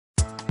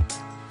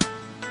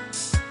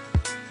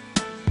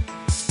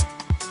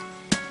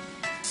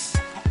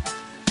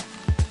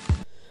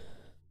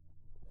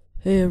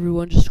Hey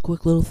everyone, just a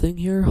quick little thing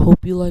here.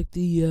 Hope you like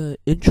the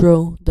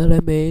intro that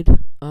I made.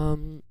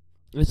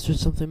 It's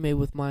just something made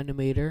with my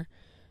animator,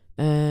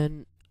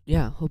 and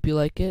yeah, hope you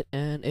like it.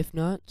 And if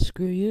not,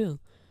 screw you.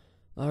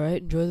 All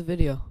right, enjoy the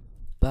video.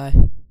 Bye.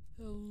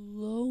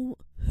 Hello,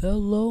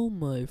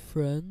 my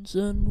friends,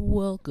 and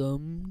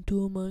welcome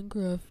to a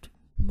Minecraft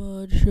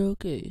mod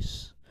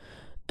showcase.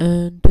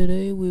 And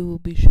today we will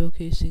be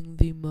showcasing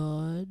the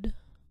mod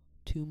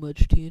Too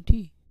Much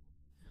TNT.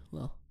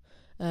 Well,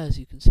 as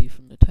you can see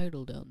from the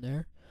title down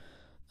there.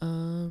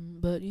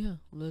 But yeah,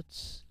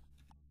 let's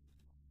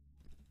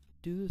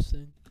do this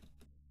thing.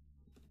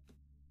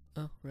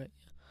 Oh, right.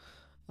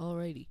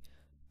 Alrighty.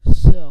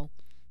 So,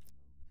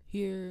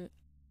 here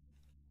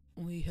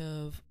we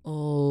have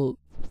all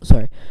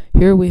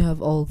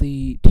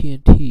the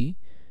TNT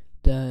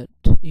that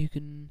you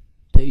can,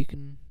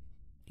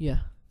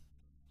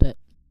 that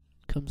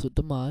comes with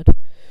the mod.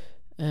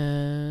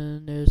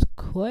 And there's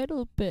quite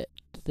a bit.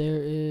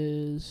 There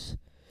is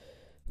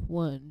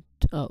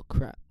oh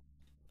crap.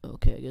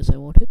 Okay, I guess I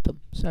won't hit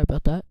them. Sorry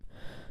about that.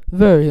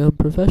 Very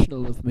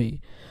unprofessional of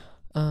me.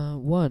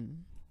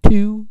 1,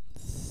 2,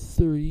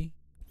 3,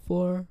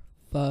 4,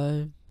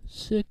 5,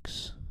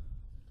 6,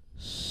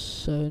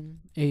 7,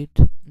 8,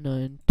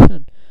 9,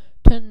 10.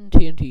 10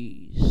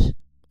 TNTs.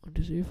 1,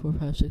 2, 3, 4,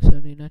 5, 6,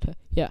 7, 8, 9, 10.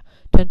 Yeah,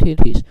 10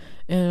 TNTs.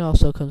 And it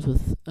also comes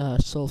with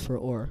sulfur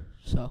ore.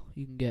 So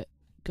you can get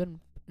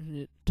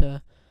it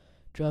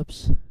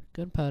drops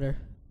gunpowder.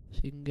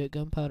 So you can get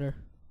gunpowder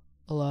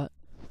a lot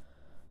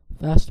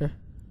faster.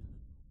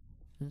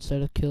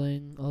 Instead of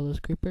killing all those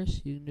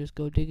creepers, you can just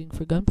go digging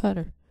for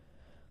gunpowder,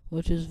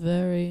 which is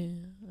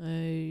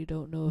I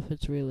don't know if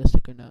it's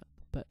realistic or not,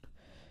 but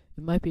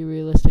it might be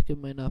realistic, it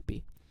might not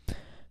be.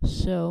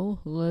 So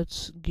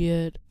let's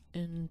get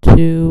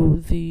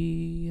into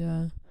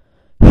the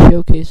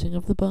showcasing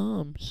of the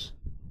bombs.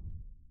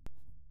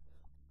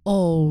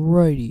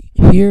 Alrighty,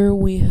 here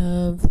we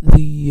have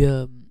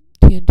the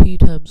TNT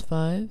times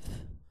 5,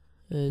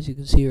 as you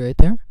can see right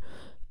there.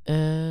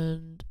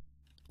 And,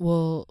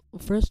 well,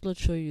 first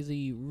let's show you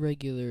the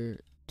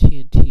regular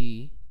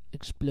TNT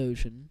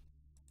explosion.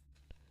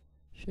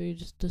 Show you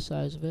just the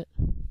size of it.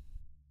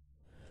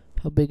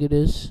 How big it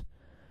is.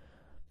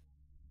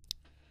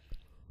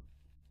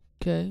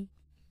 Okay,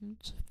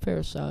 it's a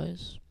fair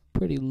size.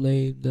 Pretty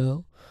lame,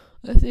 though.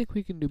 I think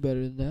we can do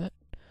better than that.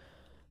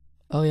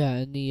 Oh yeah,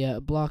 and the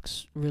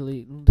blocks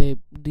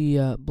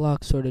the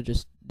blocks sort of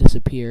just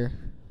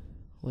disappear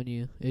when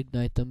you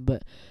ignite them,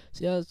 but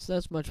see,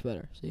 that's much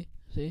better. See,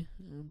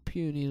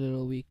 puny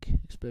little weak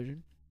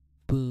explosion,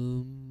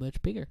 boom,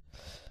 much bigger.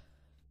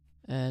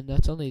 And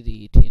that's only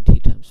the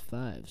TNT times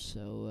 5.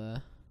 So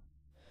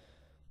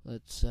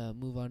let's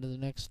move on to the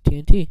next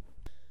TNT.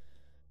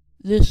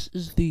 This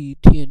is the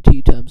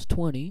TNT times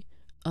 20.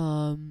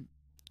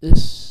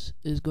 This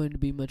is going to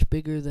be much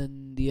bigger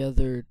than the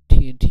other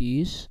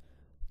TNTs,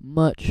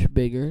 much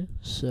bigger.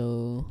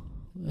 So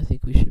I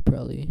think we should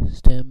probably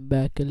stand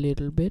back a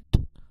little bit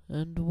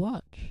and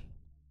watch.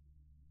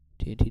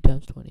 TNT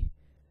times 20.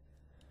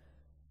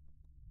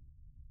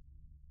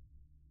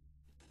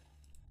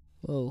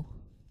 Whoa.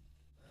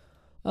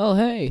 Oh,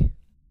 hey.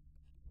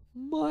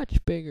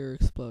 Much bigger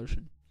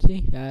explosion.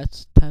 See,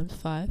 that's times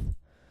 5.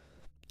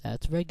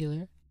 That's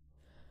regular.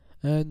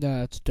 And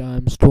that's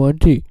times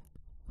 20.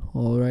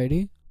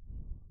 Alrighty.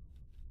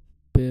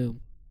 Boom.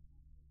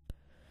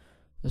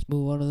 Let's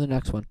move on to the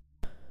next one.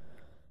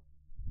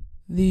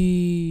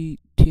 The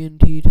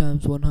TNT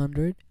times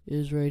 100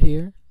 is right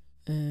here,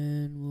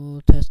 and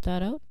we'll test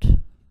that out.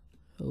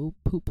 Oh,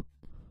 poop.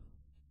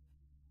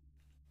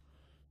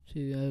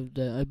 See,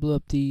 I blew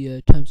up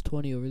the times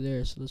 20 over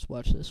there, so let's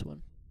watch this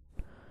one.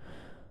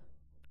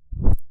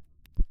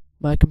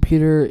 My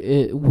computer,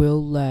 it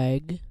will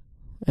lag,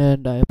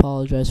 and I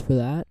apologize for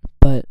that,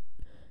 but,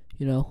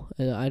 you know,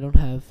 I don't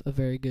have a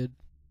very good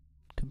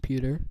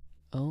computer.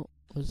 Oh,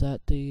 was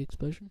that the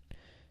explosion?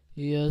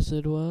 Yes,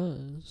 it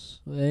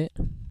was. Wait.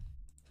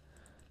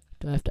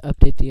 Do I have to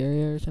update the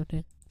area or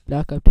something?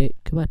 Block update.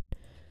 Come on.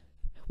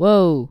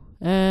 Whoa.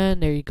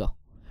 And there you go.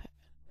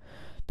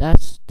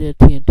 That's the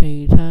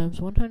TNT times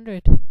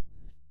 100.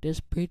 That's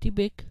pretty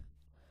big.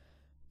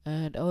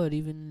 And, oh, it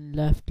even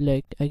left,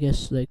 I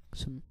guess,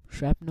 some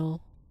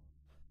shrapnel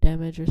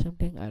damage or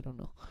something. I don't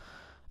know.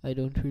 I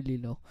don't really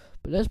know.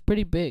 But that's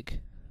pretty big.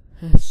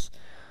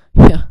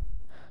 Yeah.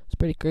 It's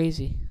pretty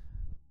crazy.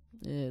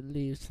 It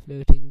leaves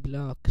floating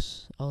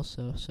blocks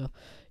also, so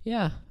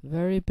yeah,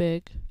 very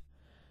big.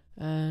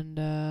 And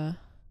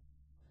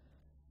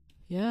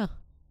yeah,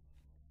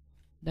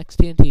 next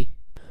TNT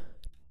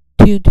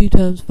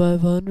times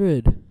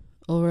 500.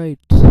 Alright,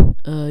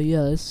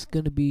 yeah, this is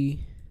gonna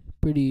be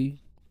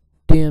pretty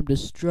damn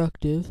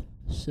destructive,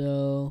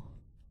 so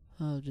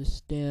I'll just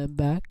stand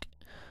back.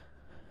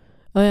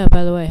 Oh yeah,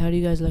 by the way, how do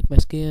you guys like my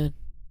skin?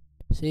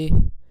 See,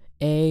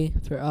 A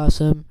for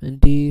awesome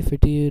and D for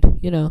dude.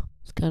 You know,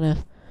 it's kind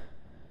of,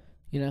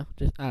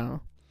 just, I don't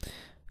know.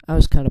 I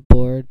was kind of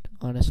bored,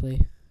 honestly.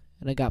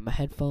 And I got my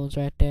headphones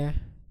right there.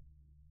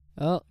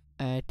 Oh,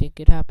 I think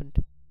it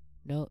happened.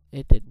 No,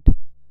 it didn't.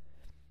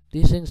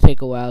 these things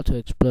take a while to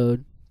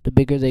explode. The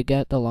bigger they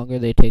get, the longer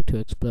they take to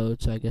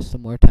explode. So I guess the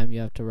more time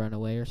you have to run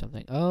away or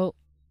something. Oh,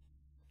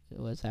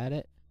 was that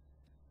it?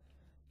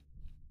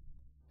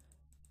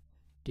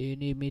 Do you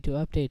need me to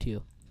update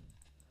you?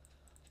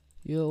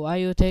 Why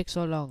you take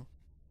so long?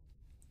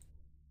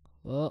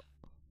 Oh,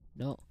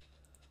 no.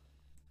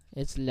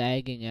 It's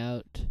lagging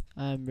out.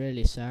 I'm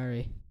really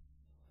sorry.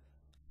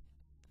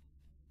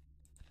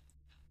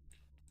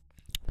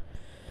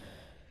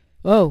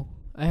 Oh,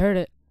 I heard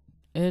it.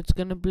 It's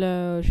gonna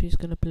blow. She's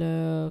gonna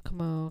blow.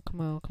 Come on, come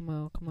on, come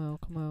on, come on,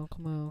 come on,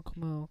 come on,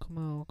 come on, come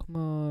on, come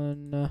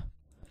on.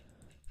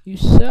 You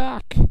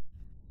suck.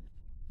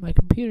 My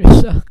computer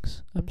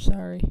sucks. I'm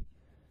sorry.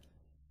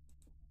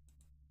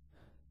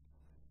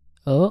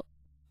 Oh.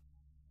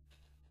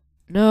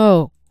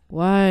 No.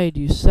 Why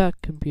do you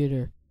suck,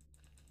 computer?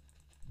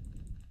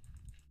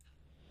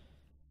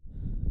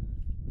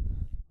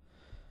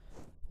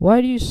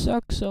 Why do you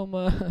suck so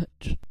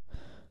much?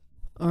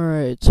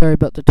 Alright, sorry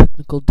about the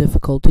technical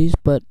difficulties,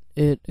 but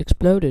it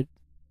exploded.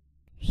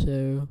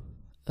 So,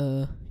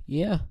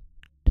 yeah.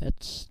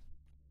 That's,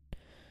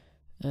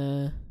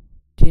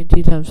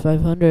 TNT times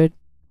 500.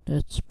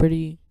 That's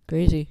pretty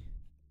crazy.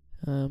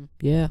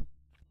 Yeah.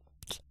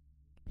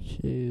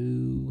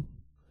 So,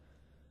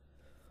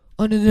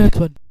 on to the next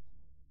one.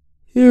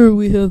 Here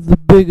we have the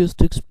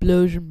biggest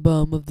explosion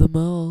bomb of them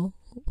all.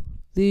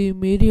 The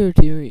meteor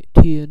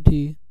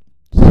TNT.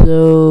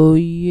 So,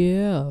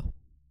 yeah.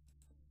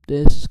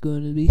 This is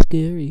going to be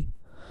scary.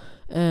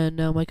 And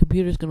now my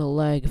computer's going to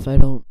lag if I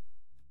don't,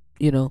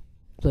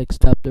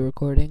 stop the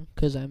recording.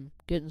 Because I'm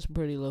getting some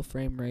pretty low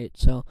frame rate.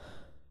 So,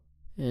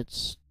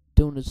 it's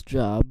doing its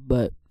job.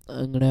 But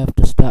I'm going to have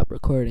to stop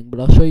recording. But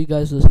I'll show you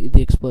guys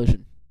the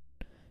explosion.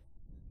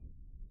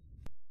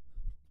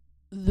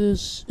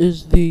 This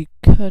is the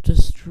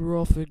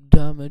catastrophic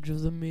damage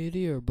of the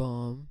meteor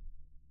bomb.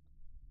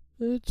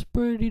 It's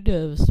pretty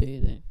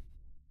devastating.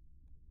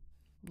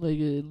 Like,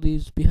 it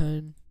leaves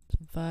behind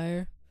some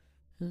fire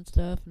and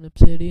stuff and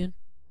obsidian.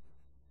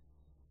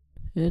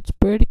 It's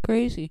pretty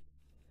crazy.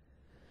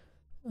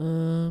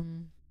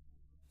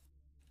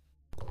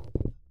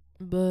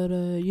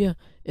 Yeah,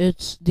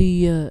 it's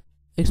the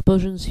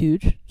explosion's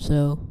huge,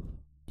 so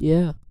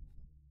yeah.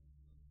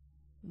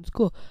 It's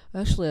cool.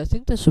 Actually, I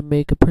think this would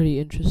make a pretty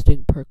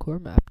interesting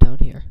parkour map down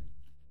here.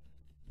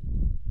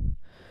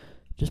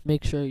 Just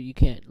make sure you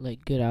can't,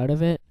 get out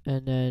of it,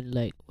 and then,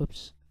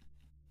 whoops.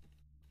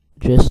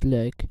 Just,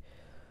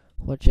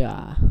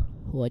 whatcha.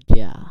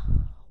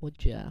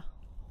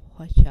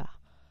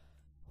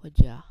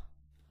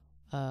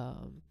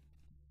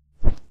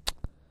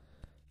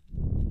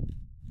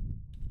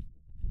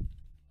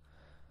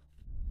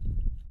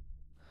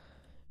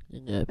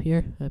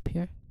 Up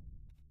here.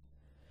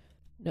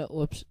 No,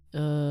 whoops.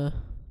 I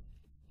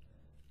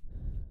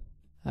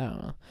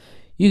don't know.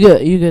 You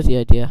get the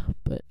idea,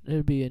 but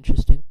it'll be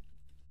interesting.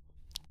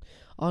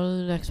 On to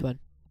the next one.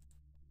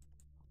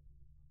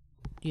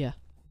 Yeah,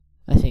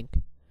 I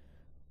think.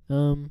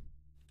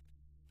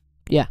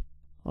 Yeah.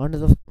 On to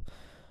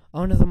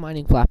the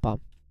mining flat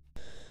bomb.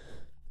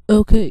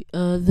 Okay,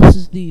 this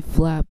is the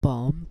flat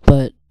bomb,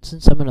 but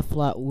since I'm in a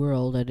flat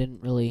world, I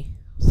didn't really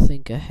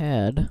think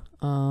ahead.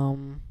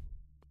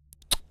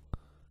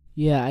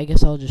 Yeah, I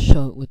guess I'll just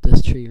show it with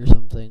this tree or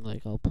something.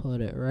 I'll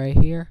put it right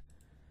here.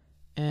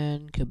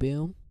 And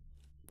kaboom.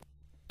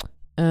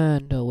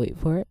 And I'll wait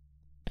for it.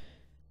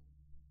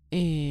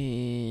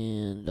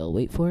 And I'll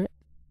wait for it.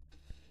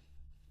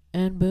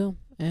 And boom.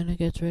 And it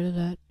gets rid of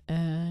that.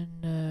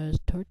 And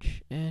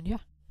torch. And yeah.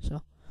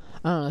 So,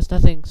 I don't know. It's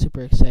nothing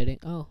super exciting.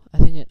 Oh, I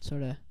think it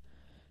sort of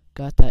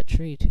got that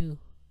tree too.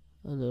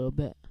 A little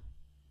bit.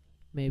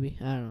 Maybe.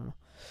 I don't know.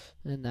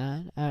 And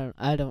that.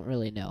 I don't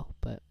really know.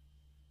 But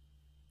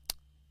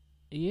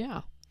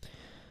yeah.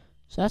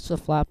 So that's the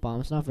flat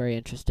bomb. It's not very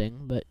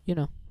interesting, but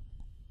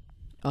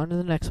on to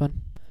the next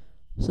one.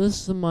 So this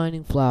is the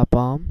mining flat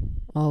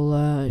bomb.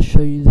 I'll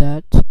show you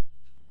that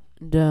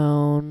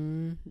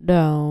down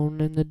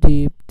in the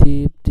deep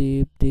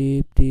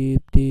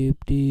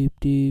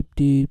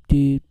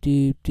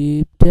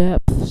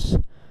depths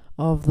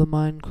of the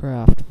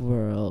Minecraft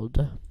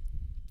world.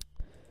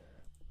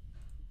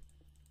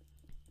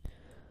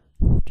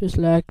 Just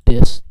like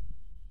this.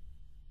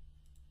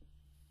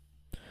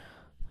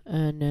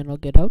 And then I'll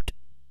get out,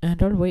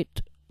 and I'll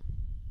wait.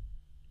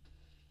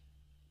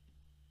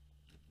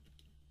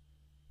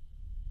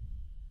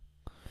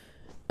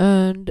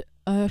 And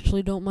I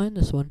actually don't mind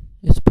this one.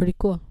 It's pretty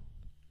cool.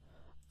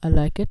 I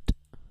like it,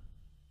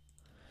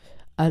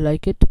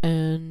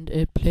 and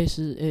it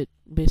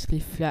basically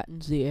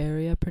flattens the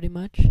area pretty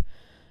much,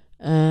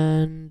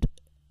 and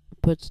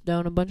puts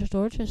down a bunch of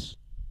torches.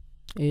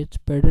 It's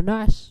pretty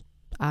nice.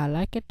 I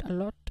like it a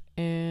lot,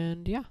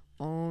 and yeah,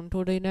 on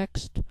to the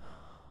next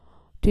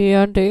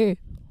TNT.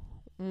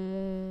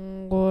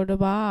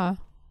 Goodbye.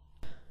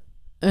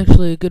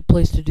 Actually, a good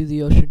place to do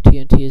the ocean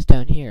TNT is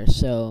down here,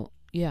 so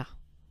yeah.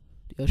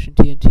 The ocean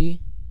TNT,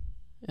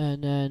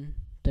 and then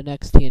the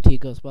next TNT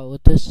goes well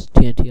with this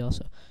TNT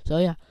also. So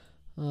yeah,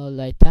 I'll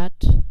light that,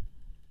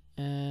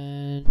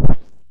 and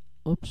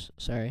oops,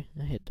 sorry,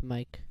 I hit the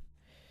mic.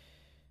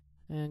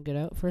 And get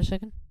out for a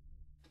second.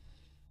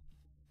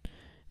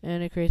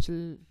 And it creates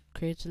a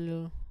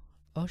little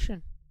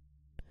ocean.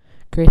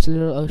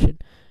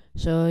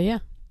 So yeah,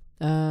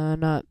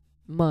 not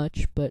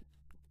much, but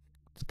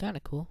it's kind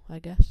of cool, I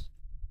guess.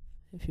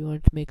 If you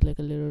wanted to make like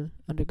a little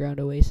underground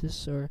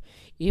oasis, or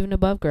even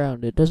above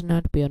ground, it doesn't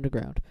have to be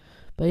underground.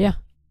 But yeah,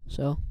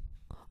 so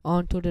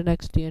on to the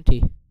next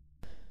TNT.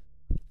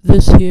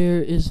 This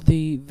here is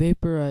the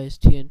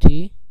vaporized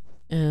TNT,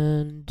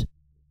 and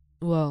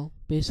well,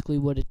 basically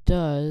what it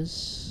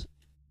does,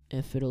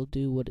 if it'll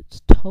do what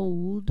it's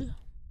told,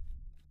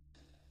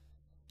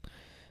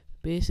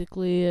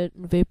 basically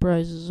it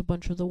vaporizes a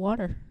bunch of the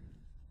water,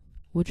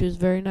 which is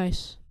very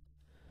nice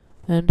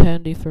and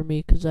handy for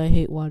me because I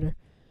hate water.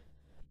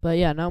 But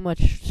yeah, not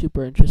much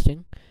super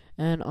interesting.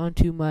 And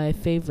onto my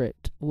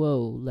favorite,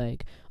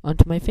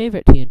 onto my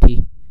favorite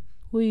TNT.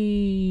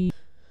 Whee!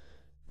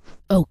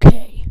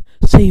 Okay,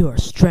 say you are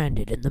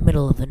stranded in the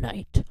middle of the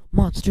night.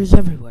 Monsters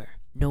everywhere.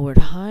 Nowhere to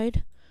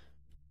hide?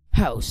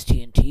 House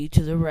TNT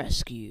to the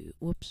rescue.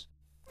 Whoops.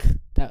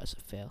 That was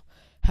a fail.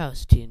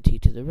 House TNT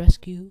to the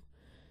rescue.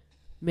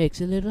 Makes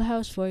a little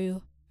house for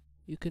you.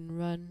 You can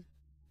run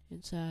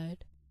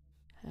inside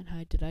and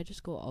hide. Did I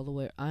just go all the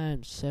way?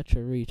 I'm such a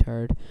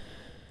retard.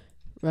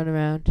 Run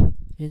around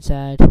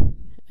inside,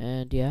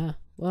 and yeah.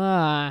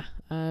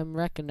 I'm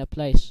wrecking the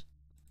place.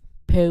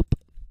 Poop.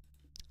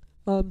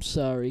 I'm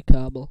sorry,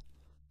 Cobble.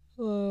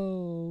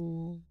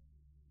 Oh.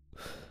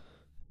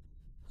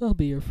 I'll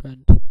be your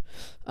friend.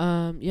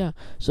 Yeah.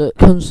 So it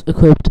comes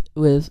equipped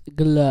with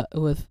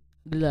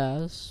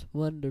glass,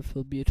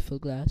 wonderful, beautiful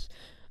glass.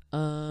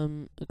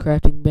 A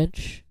crafting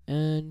bench,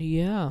 and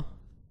yeah.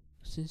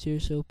 Since you're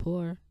so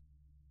poor,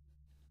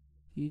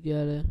 you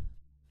gotta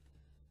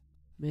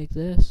make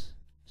this.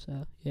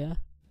 So yeah.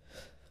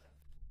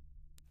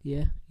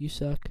 Yeah, you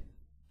suck.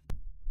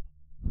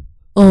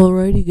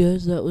 Alrighty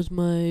guys, that was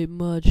my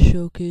mod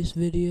showcase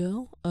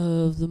video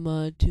of the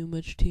mod Too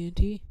Much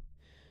TNT.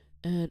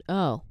 And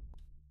oh,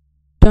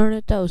 darn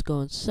it, that was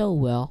going so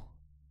well.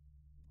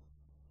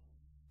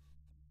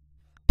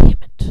 Damn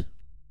it.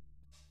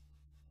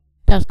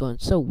 That was going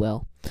so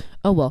well.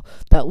 Oh well,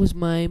 that was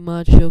my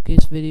mod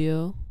showcase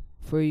video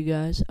for you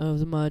guys of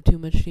the mod Too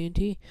Much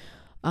TNT.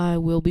 I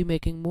will be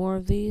making more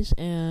of these,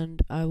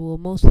 and I will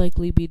most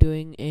likely be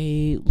doing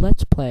a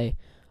Let's Play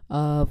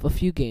of a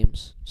few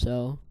games.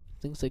 So,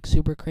 things like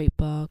Super Crate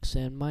Box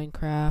and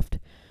Minecraft,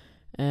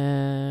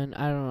 and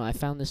I don't know, I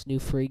found this new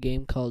free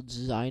game called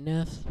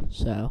Zenith,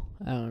 so,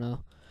 I don't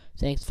know.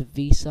 Thanks to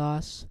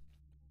Vsauce.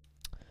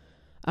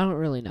 I don't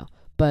really know,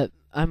 but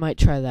I might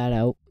try that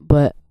out.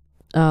 But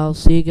I'll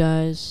see you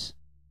guys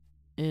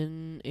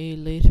in a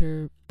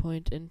later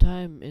point in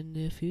time in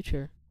the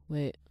future.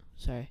 Wait,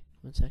 sorry,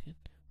 1 second.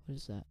 What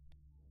is that?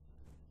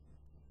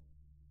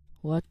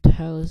 What the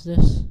hell is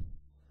this?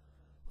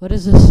 What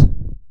is this?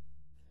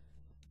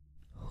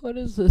 What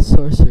is this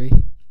sorcery?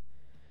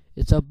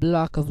 It's a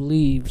block of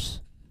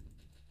leaves.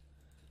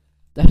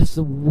 That is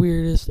the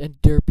weirdest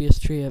and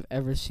derpiest tree I've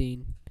ever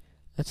seen.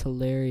 That's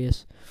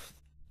hilarious.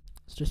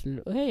 It's just a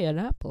little, hey, an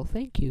apple,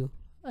 thank you.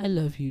 I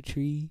love you,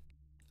 tree.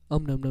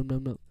 Nom nom nom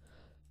nom.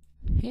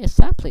 Hey, a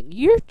sapling,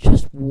 you're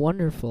just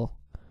wonderful.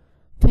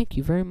 Thank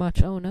you very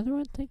much. Oh, another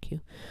one? Thank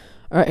you.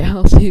 Alright,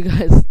 I'll see you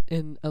guys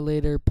in a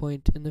later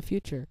point in the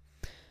future.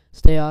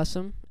 Stay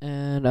awesome,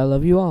 and I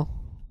love you all.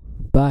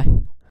 Bye.